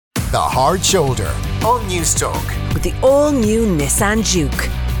The Hard Shoulder on News Talk. With the all-new Nissan Juke,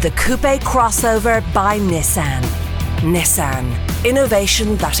 the coupe crossover by Nissan. Nissan,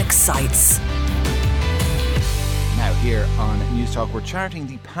 innovation that excites. Now here on News Talk, we're charting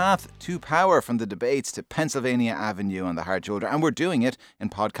the path to power from the debates to Pennsylvania Avenue on the Hard Shoulder, and we're doing it in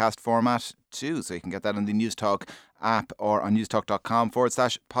podcast format too, so you can get that on the News Talk app or on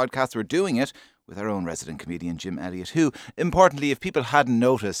newstalk.com/podcast. We're doing it with our own resident comedian, Jim Elliott, who, importantly, if people hadn't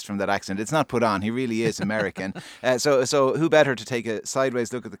noticed from that accent, it's not put on. He really is American. So who better to take a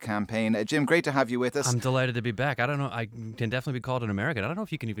sideways look at the campaign? Jim, great to have you with us. I'm delighted to be back. I don't know. I can definitely be called an American. I don't know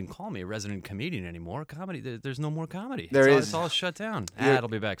if you can even call me a resident comedian anymore. Comedy, there's no more comedy. It's all shut down. It'll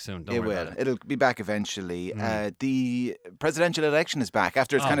be back soon. Don't worry about it. It'll be back eventually. The presidential election is back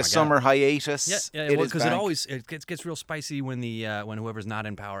after its kind of summer hiatus. Yeah, because it gets real spicy when whoever's not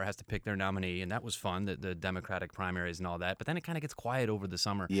in power has to pick their nominee, and that was fun, the Democratic primaries and all that. But then it kind of gets quiet over the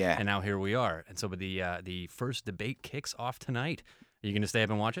summer. Yeah. And now here we are. And so the first debate kicks off tonight. Are you going to stay up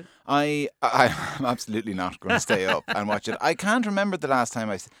and watch it? I'm absolutely not going to stay up and watch it. I can't remember the last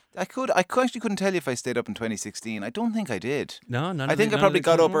time I actually couldn't tell you if I stayed up in 2016. I don't think I did. No, I think I probably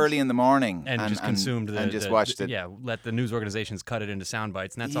got up early in the morning and just consumed and just watched it. Yeah, let the news organizations cut it into sound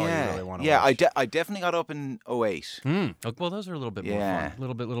bites, and that's all you really want to watch. Yeah, I definitely got up in 2008. Well, those are a little bit more fun, a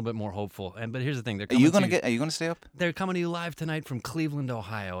little bit more hopeful. But here's the thing: Are you going to stay up? They're coming to you live tonight from Cleveland,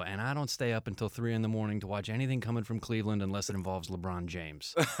 Ohio, and I don't stay up until 3 a.m. to watch anything coming from Cleveland unless it involves LeBron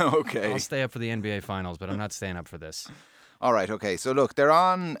James. Okay. I'll stay up for the NBA Finals, but I'm not staying up for this. All right. Okay. So look, they're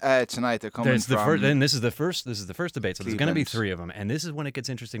on tonight. They're coming Then this is the first debate. So there's going to be 3 of them, and this is when it gets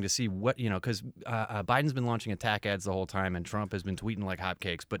interesting to see what because Biden's been launching attack ads the whole time, and Trump has been tweeting like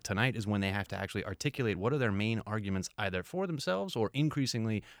hotcakes. But tonight is when they have to actually articulate what are their main arguments, either for themselves or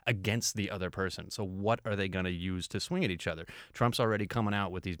increasingly against the other person. So what are they going to use to swing at each other? Trump's already coming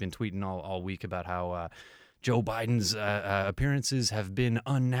out with he's been tweeting all week about how. Joe Biden's appearances have been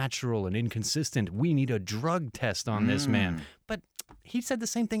unnatural and inconsistent. We need a drug test on this man. But he said the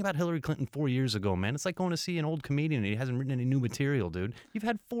same thing about Hillary Clinton 4 years ago, man. It's like going to see an old comedian and he hasn't written any new material, dude. You've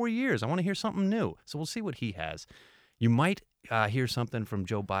had 4 years. I want to hear something new. So we'll see what he has. You might hear something from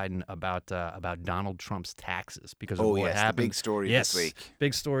Joe Biden about Donald Trump's taxes because of what happened. The big story this week.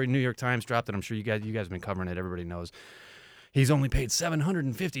 Big story. New York Times dropped it. I'm sure you guys have been covering it. Everybody knows. He's only paid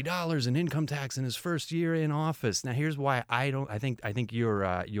 $750 in income tax in his first year in office. Now, here's why I think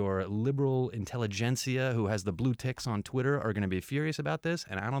your liberal intelligentsia who has the blue ticks on Twitter are going to be furious about this,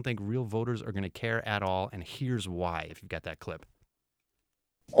 and I don't think real voters are going to care at all. And here's why. If you've got that clip.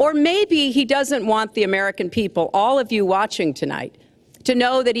 Or maybe he doesn't want the American people, all of you watching tonight, to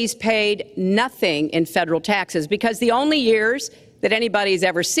know that he's paid nothing in federal taxes, because the only years that anybody's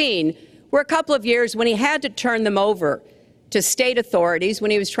ever seen were a couple of years when he had to turn them over to state authorities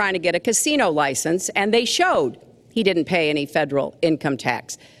when he was trying to get a casino license, and they showed he didn't pay any federal income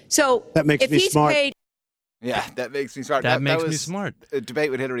tax. So that makes me smart. Yeah, that makes me smart. That makes me smart. A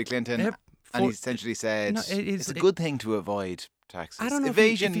debate with Hillary Clinton, and he essentially said it's a good thing to avoid taxes. I don't know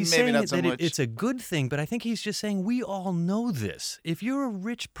evasion, if he's maybe saying not so that much. It's a good thing, but I think he's just saying we all know this. If you're a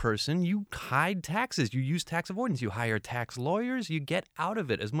rich person, you hide taxes. You use tax avoidance. You hire tax lawyers. You get out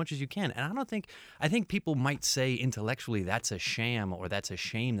of it as much as you can. And I think people might say intellectually that's a sham or that's a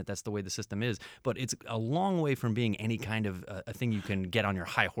shame that that's the way the system is. But it's a long way from being any kind of a thing you can get on your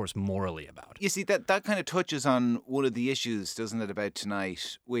high horse morally about. You see, that kind of touches on one of the issues, doesn't it, about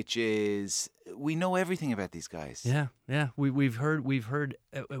tonight, which is we know everything about these guys. Yeah. We've heard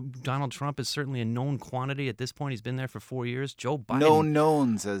Donald Trump is certainly a known quantity at this point. He's been there for 4 years. Joe Biden.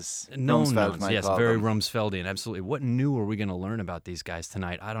 Knowns, as Rumsfeld might yes, call very them. Rumsfeldian, absolutely. What new are we going to learn about these guys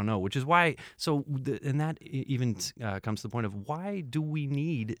tonight? I don't know. Which is why. And that even comes to the point of why do we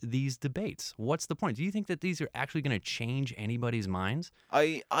need these debates? What's the point? Do you think that these are actually going to change anybody's minds?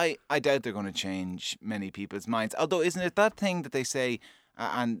 I doubt they're going to change many people's minds. Although, isn't it that thing that they say?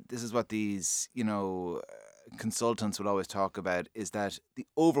 And this is what these, consultants will always talk about, is that the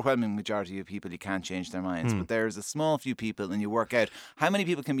overwhelming majority of people, you can't change their minds. But there's a small few people, and you work out how many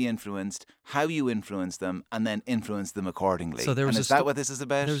people can be influenced, how you influence them, and then influence them accordingly. So is that what this is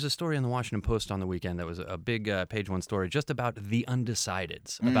about? There was a story in the Washington Post on the weekend that was a big page one story just about the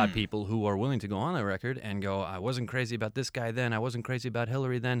undecideds, about people who are willing to go on the record and go, I wasn't crazy about this guy then, I wasn't crazy about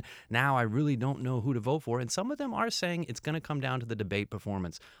Hillary then, now I really don't know who to vote for. And some of them are saying it's going to come down to the debate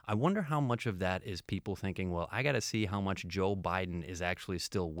performance. I wonder how much of that is people thinking, well, well, I got to see how much Joe Biden is actually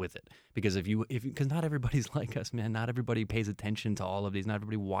still with it. Because because not everybody's like us, man. Not everybody pays attention to all of these. Not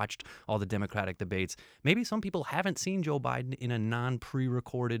everybody watched all the Democratic debates. Maybe some people haven't seen Joe Biden in a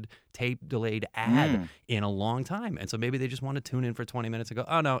non-pre-recorded, tape-delayed ad in a long time. And so maybe they just want to tune in for 20 minutes and go,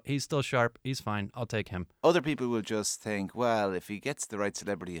 oh, no, he's still sharp. He's fine. I'll take him. Other people will just think, well, if he gets the right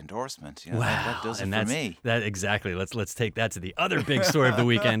celebrity endorsement, that does it for me. Exactly. Let's take that to the other big story of the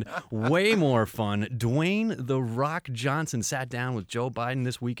weekend. Way more fun. Dwayne "The Rock" Johnson sat down with Joe Biden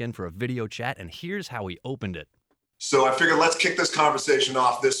this weekend for a video chat, and here's how he opened it. So I figured let's kick this conversation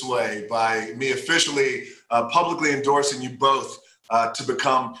off this way by me officially publicly endorsing you both to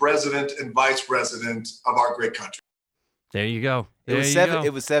become president and vice president of our great country. There you go. It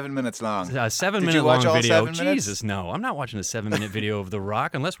was 7 minutes long. A 7 Did minute you watch long all video. 7 minutes? Jesus, no. I'm not watching a 7-minute video of The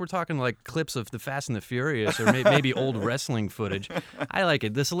Rock unless we're talking like clips of The Fast and the Furious or maybe old wrestling footage. I like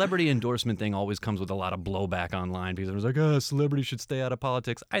it. The celebrity endorsement thing always comes with a lot of blowback online because everyone's like, celebrities should stay out of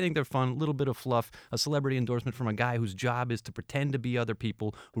politics. I think they're fun. A little bit of fluff. A celebrity endorsement from a guy whose job is to pretend to be other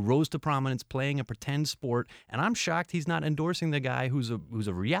people, who rose to prominence playing a pretend sport. And I'm shocked he's not endorsing the guy who's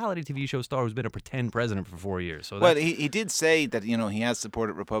a reality TV show star who's been a pretend president for 4 years. So he did say that he has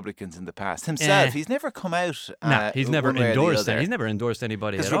supported Republicans in the past himself. He's never come out. He's never endorsed them. He's never endorsed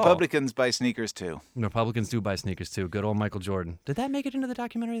anybody at all. Because Republicans buy sneakers too. Republicans do buy sneakers too. Good old Michael Jordan. Did that make it into the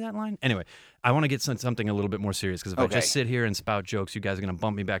documentary, that line? Anyway, I want to get something a little bit more serious because if I just sit here and spout jokes, you guys are going to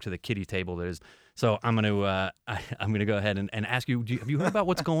bump me back to the kiddie table. So I'm going to go ahead and ask you, have you heard about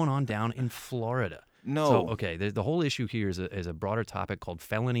what's going on down in Florida? No. So, okay, the whole issue here is a broader topic called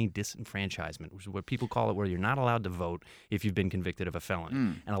felony disenfranchisement, which is what people call it, where you're not allowed to vote if you've been convicted of a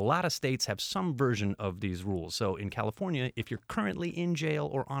felony. And a lot of states have some version of these rules. So in California, if you're currently in jail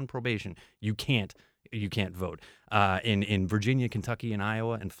or on probation, you can't vote. In Virginia, Kentucky, and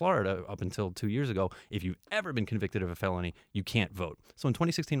Iowa, and Florida, up until 2 years ago, if you've ever been convicted of a felony, you can't vote. So in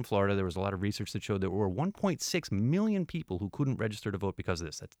 2016 in Florida, there was a lot of research that showed there were 1.6 million people who couldn't register to vote because of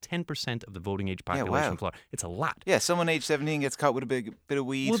this. That's 10% of the voting age population in Florida. It's a lot. Yeah, someone age 17 gets caught with a big bit of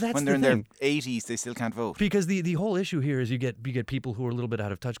weed. When they're in their 80s, they still can't vote. Because the whole issue here is you get people who are a little bit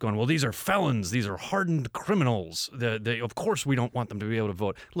out of touch going, well, these are felons. These are hardened criminals. Of course we don't want them to be able to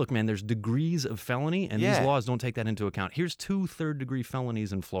vote. Look, man, there's degrees of felony, and these laws don't take that into account. Here's 2 third-degree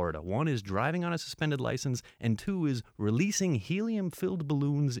felonies in Florida. 1 is driving on a suspended license, and 2 is releasing helium-filled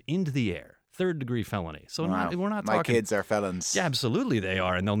balloons into the air. Third-degree felony. So we're not talking... My kids are felons. Yeah, absolutely they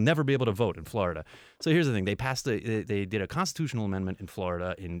are, and they'll never be able to vote in Florida. So here's the thing. They did a constitutional amendment in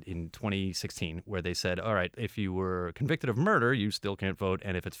Florida in 2016 where they said, all right, if you were convicted of murder, you still can't vote,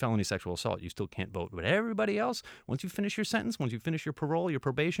 and if it's felony sexual assault, you still can't vote. But everybody else, once you finish your sentence, once you finish your parole, your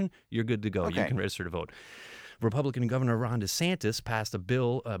probation, you're good to go. Okay. You can register to vote. Republican Governor Ron DeSantis passed a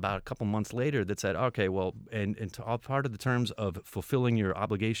bill about a couple months later that said, okay, well, and part of the terms of fulfilling your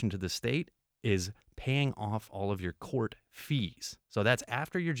obligation to the state is paying off all of your court fees. So that's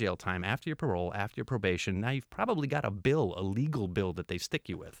after your jail time, after your parole, after your probation. Now you've probably got a legal bill that they stick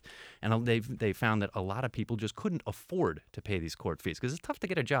you with. And they found that a lot of people just couldn't afford to pay these court fees because it's tough to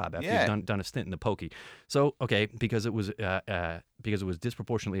get a job after you've done a stint in the pokey. So, okay, because it was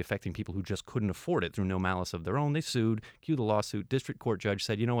disproportionately affecting people who just couldn't afford it through no malice of their own, they sued, queued the lawsuit. District court judge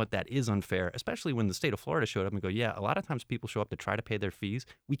said, you know what, that is unfair, especially when the state of Florida showed up and go, yeah, a lot of times people show up to try to pay their fees.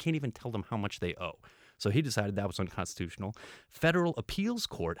 We can't even tell them how much they owe. So he decided that was unconstitutional. Federal appeals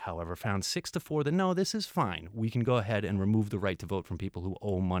court, however, found 6-4 that no, this is fine. We can go ahead and remove the right to vote from people who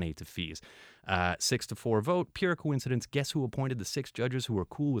owe money to fees. 6-4 vote, pure coincidence. Guess who appointed the 6 judges who are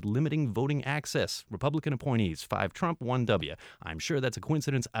cool with limiting voting access? Republican appointees, 5 Trump, 1 W. I'm sure that's a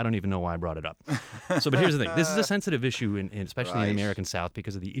coincidence. I don't even know why I brought it up. But here's the thing. This is a sensitive issue, especially in the American South,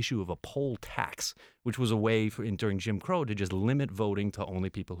 because of the issue of a poll tax, which was a way during Jim Crow to just limit voting to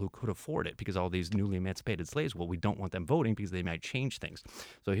only people who could afford it, because all these newly emancipated slaves, well, we don't want them voting because they might change things.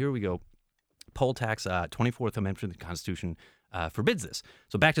 So here we go. Poll tax, 24th Amendment to the Constitution forbids this.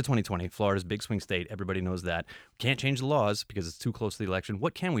 So back to 2020, Florida's big swing state. Everybody knows that. Can't change the laws because it's too close to the election.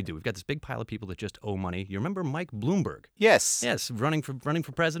 What can we do? We've got this big pile of people that just owe money. You remember Mike Bloomberg? Yes. Yes, running for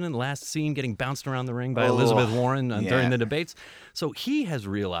president, last seen getting bounced around the ring by Elizabeth Warren during the debates. So he has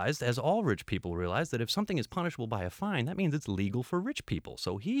realized, as all rich people realize, that if something is punishable by a fine, that means it's legal for rich people.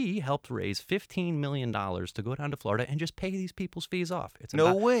 So he helped raise $15 million to go down to Florida and just pay these people's fees off.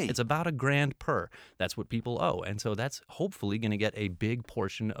 No way. It's about $1,000 per. That's what people owe. And so that's hopefully going to get a big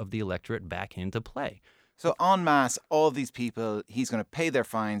portion of the electorate back into play. So en masse, all these people, he's going to pay their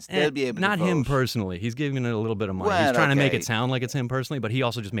fines. They'll be able to vote. Not him personally. He's giving it a little bit of money. Well, he's trying to make okay. it sound like it's him personally, but he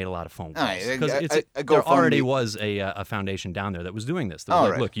also just made a lot of phone calls. Right, Because there already was a foundation down there that was doing this. That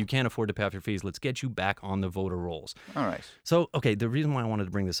was look, you can't afford to pay off your fees. Let's get you back on the voter rolls. All right. So, okay, the reason why I wanted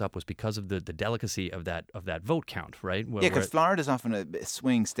to bring this up was because of the delicacy of that vote count, right? Yeah, because Florida's often a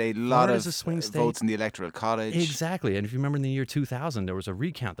swing state. A lot of votes in the Electoral College. Exactly. And if you remember in the year 2000, there was a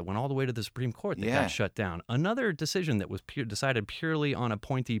recount that went all the way to the Supreme Court that got shut down. Another decision that was decided purely on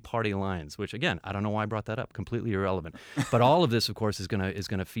appointee party lines, which, again, I don't know why I brought that up. Completely irrelevant. But all of this, of course, is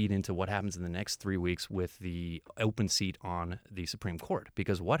gonna feed into what happens in the next 3 weeks with the open seat on the Supreme Court.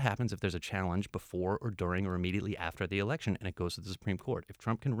 Because what happens if there's a challenge before or during or immediately after the election and it goes to the Supreme Court? If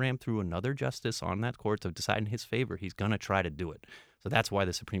Trump can ram through another justice on that court to decide in his favor, he's going to try to do it. So that's why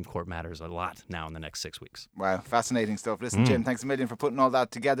the Supreme Court matters a lot now in the next 6 weeks. Wow, fascinating stuff. Listen, Jim, thanks a million for putting all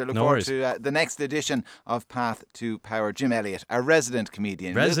that together. Look forward to the next edition of Path to Power. Jim Elliott, our resident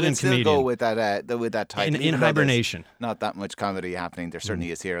comedian. We'll still go with that title. In hibernation. Not that much comedy happening. There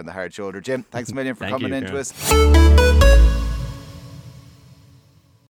certainly is here on The Hard Shoulder. Jim, thanks a million for coming into us.